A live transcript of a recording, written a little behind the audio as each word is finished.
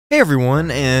Hey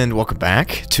everyone, and welcome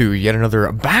back to yet another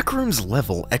Backrooms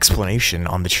level explanation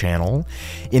on the channel.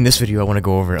 In this video, I want to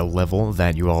go over a level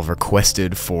that you all have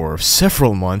requested for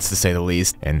several months, to say the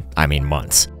least, and I mean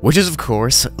months, which is, of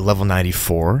course, level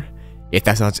 94. If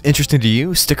that sounds interesting to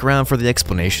you, stick around for the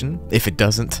explanation. If it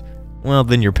doesn't, well,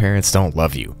 then your parents don't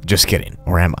love you. Just kidding.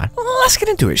 Or am I? Well, let's get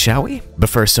into it, shall we? But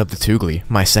first up, the Broogli,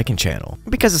 my second channel,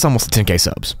 because it's almost 10k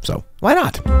subs, so why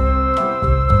not?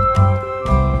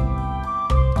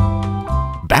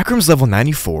 Backrooms level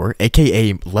 94,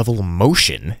 aka level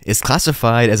motion, is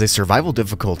classified as a survival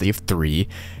difficulty of 3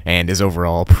 and is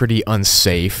overall pretty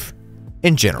unsafe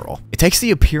in general. It takes the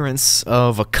appearance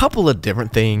of a couple of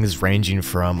different things ranging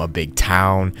from a big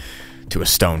town to a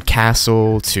stone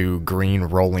castle to green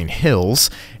rolling hills,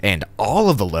 and all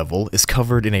of the level is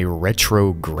covered in a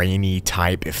retro grainy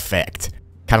type effect,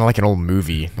 kind of like an old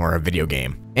movie or a video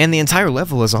game. And the entire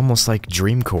level is almost like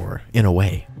dreamcore in a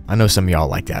way. I know some of y'all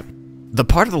like that. The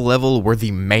part of the level where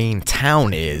the main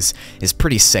town is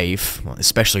pretty safe,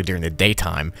 especially during the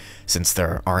daytime, since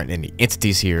there aren't any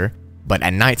entities here, but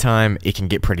at nighttime, it can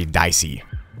get pretty dicey.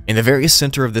 In the very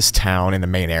center of this town, in the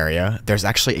main area, there's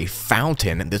actually a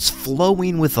fountain that's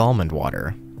flowing with almond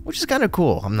water, which is kind of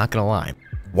cool, I'm not gonna lie.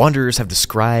 Wanderers have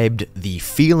described the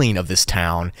feeling of this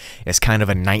town as kind of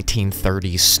a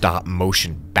 1930s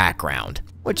stop-motion background,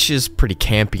 which is pretty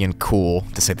campy and cool,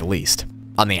 to say the least.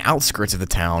 On the outskirts of the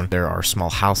town, there are small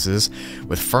houses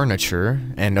with furniture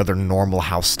and other normal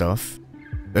house stuff.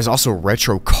 There's also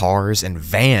retro cars and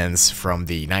vans from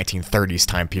the 1930s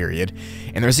time period,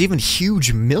 and there's even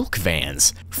huge milk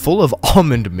vans full of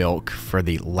almond milk for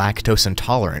the lactose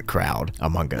intolerant crowd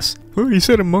among us. Oh, you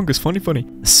said among us, funny.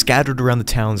 Scattered around the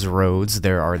town's roads,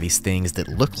 there are these things that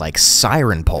look like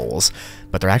siren poles,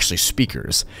 but they're actually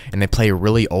speakers, and they play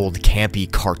really old campy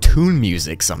cartoon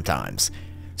music sometimes.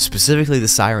 Specifically, the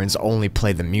sirens only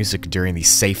play the music during the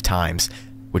safe times,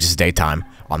 which is daytime,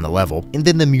 on the level, and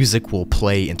then the music will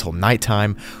play until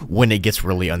nighttime when it gets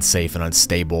really unsafe and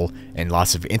unstable and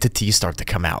lots of entities start to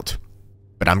come out.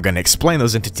 But I'm going to explain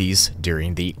those entities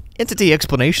during the entity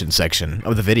explanation section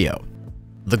of the video.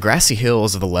 The grassy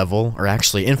hills of the level are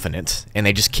actually infinite, and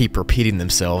they just keep repeating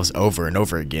themselves over and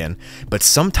over again, but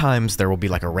sometimes there will be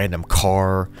like a random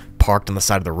car parked on the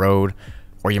side of the road,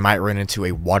 or you might run into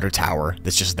a water tower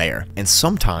that's just there. And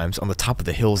sometimes on the top of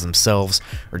the hills themselves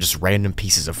are just random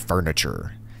pieces of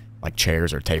furniture, like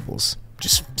chairs or tables,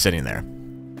 just sitting there,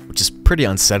 which is pretty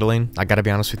unsettling, I gotta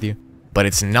be honest with you. But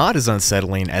it's not as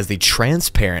unsettling as the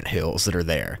transparent hills that are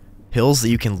there. Hills that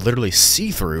you can literally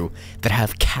see through that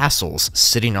have castles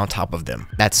sitting on top of them.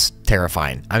 That's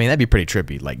terrifying. I mean, that'd be pretty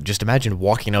trippy. Like, just imagine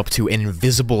walking up to an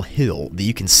invisible hill that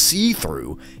you can see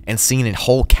through and seeing a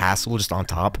whole castle just on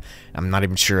top. I'm not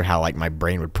even sure how, like, my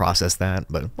brain would process that,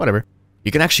 but whatever.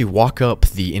 You can actually walk up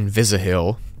the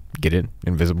Invisi-Hill, get it?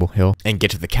 Invisible hill, and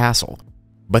get to the castle.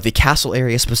 But the castle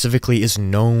area specifically is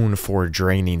known for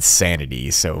draining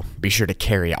sanity, so be sure to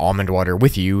carry almond water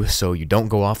with you so you don't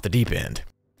go off the deep end.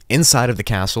 Inside of the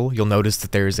castle, you'll notice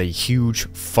that there is a huge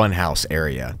funhouse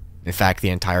area. In fact, the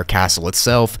entire castle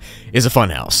itself is a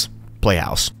funhouse,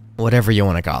 playhouse, whatever you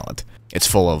want to call it. It's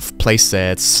full of play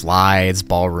sets, slides,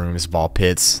 ballrooms, ball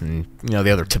pits, and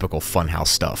the other typical funhouse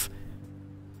stuff.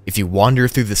 If you wander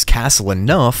through this castle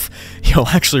enough, you'll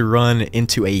actually run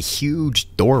into a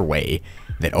huge doorway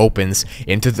that opens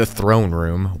into the throne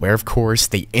room, where of course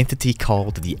the entity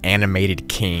called the Animated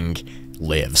King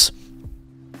lives.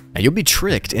 Now, you'll be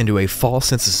tricked into a false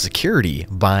sense of security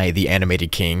by the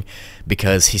Animated King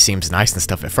because he seems nice and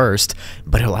stuff at first,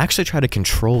 but he'll actually try to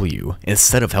control you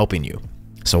instead of helping you.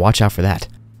 So watch out for that.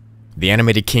 The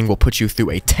Animated King will put you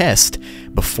through a test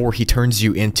before he turns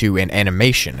you into an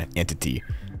animation entity,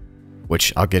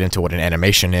 which I'll get into what an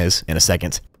animation is in a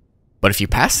second. But if you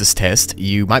pass this test,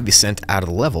 you might be sent out of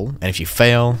the level, and if you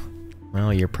fail,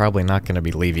 well, you're probably not going to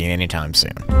be leaving anytime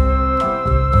soon.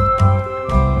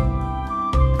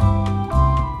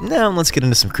 Now let's get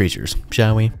into some creatures,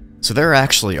 shall we? So there are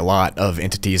actually a lot of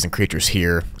entities and creatures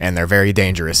here, and they're very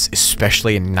dangerous,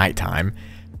 especially in nighttime.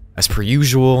 As per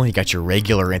usual, you got your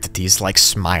regular entities like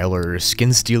Smilers,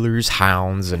 Skin Stealers,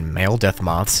 Hounds, and male death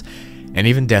moths, and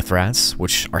even death rats,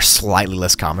 which are slightly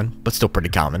less common, but still pretty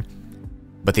common.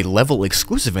 But the level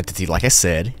exclusive entity, like I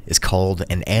said, is called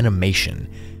an animation.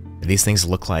 These things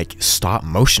look like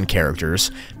stop-motion characters,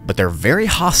 but they're very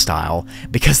hostile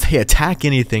because they attack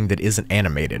anything that isn't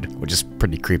animated, which is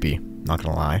pretty creepy, not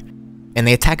gonna lie. And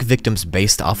they attack victims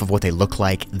based off of what they look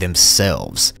like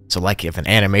themselves. So like if an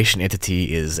animation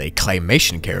entity is a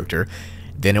claymation character,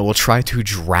 then it will try to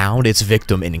drown its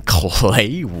victim in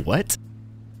clay? What?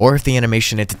 Or if the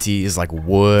animation entity is like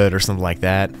wood or something like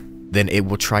that, then it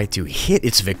will try to hit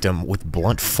its victim with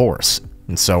blunt force,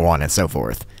 and so on and so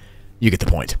forth. You get the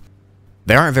point.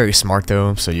 They aren't very smart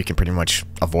though, so you can pretty much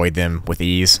avoid them with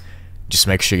ease. Just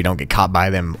make sure you don't get caught by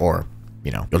them, or,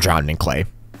 you know, you'll drown in clay,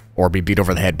 or be beat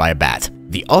over the head by a bat.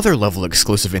 The other level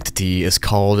exclusive entity is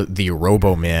called the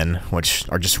Robo-Men, which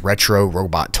are just retro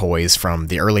robot toys from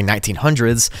the early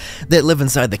 1900s that live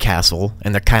inside the castle,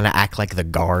 and they kind of act like the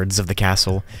guards of the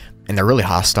castle, and they're really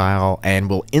hostile and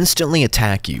will instantly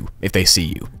attack you if they see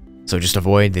you. So just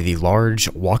avoid the large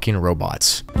walking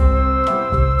robots.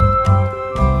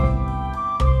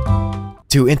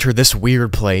 To enter this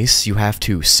weird place, you have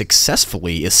to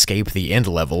successfully escape the end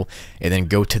level and then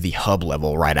go to the hub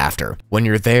level right after. When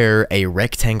you're there, a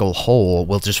rectangle hole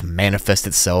will just manifest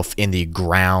itself in the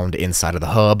ground inside of the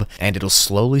hub, and it'll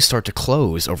slowly start to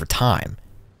close over time.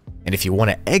 And if you want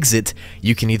to exit,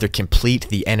 you can either complete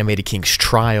the Animated King's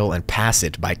trial and pass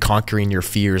it by conquering your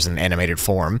fears in animated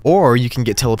form, or you can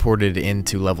get teleported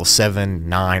into level 7,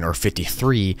 9, or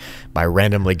 53 by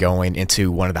randomly going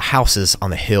into one of the houses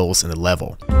on the hills in the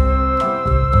level.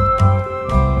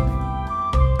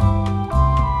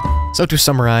 So to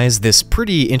summarize, this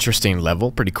pretty interesting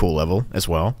level, pretty cool level as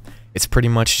well, it's pretty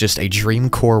much just a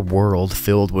dreamcore world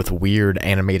filled with weird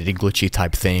animated glitchy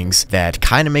type things that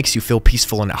kind of makes you feel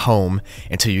peaceful and at home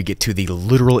until you get to the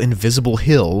literal invisible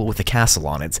hill with a castle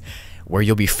on it, where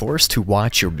you'll be forced to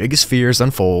watch your biggest fears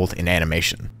unfold in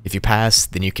animation. If you pass,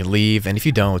 then you can leave, and if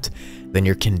you don't, then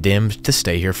you're condemned to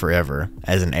stay here forever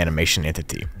as an animation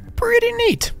entity. Pretty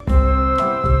neat!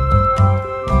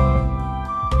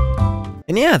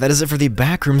 And yeah, that is it for the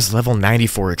Backrooms Level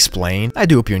 94 Explained. I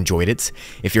do hope you enjoyed it.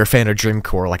 If you're a fan of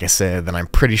dreamcore, like I said, then I'm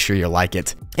pretty sure you'll like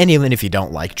it. And even if you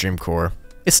don't like dreamcore,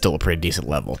 it's still a pretty decent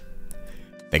level.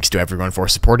 Thanks to everyone for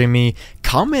supporting me.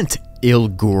 Comment Il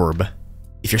Gourb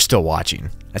if you're still watching.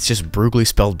 That's just Broogli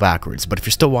spelled backwards, but if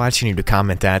you're still watching, you need to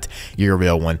comment that, you're a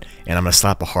real one, and I'm gonna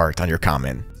slap a heart on your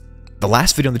comment. The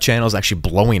last video on the channel is actually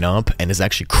blowing up and is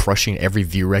actually crushing every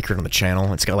view record on the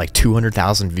channel. It's got like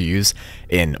 200,000 views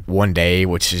in one day,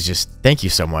 which is just, thank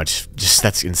you so much. Just,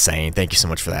 that's insane. Thank you so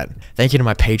much for that. Thank you to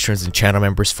my patrons and channel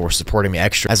members for supporting me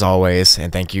extra, as always,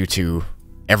 and thank you to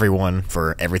everyone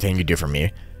for everything you do for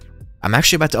me. I'm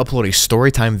actually about to upload a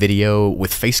storytime video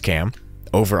with Facecam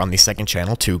over on the second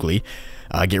channel, Broogli.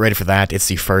 Get ready for that. It's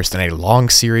the first in a long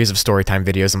series of storytime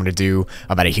videos I'm going to do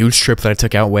about a huge trip that I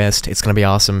took out west. It's going to be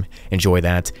awesome. Enjoy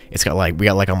that. It's got like, we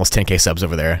got like almost 10k subs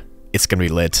over there. It's going to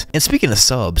be lit. And speaking of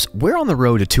subs, we're on the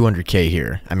road to 200k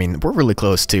here. I mean, we're really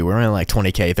close too. We're only like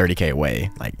 20k, 30k away.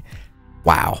 Like,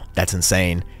 wow, that's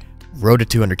insane. Road to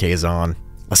 200k is on.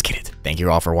 Let's get it. Thank you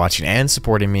all for watching and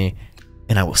supporting me,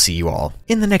 and I will see you all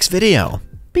in the next video.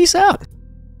 Peace out.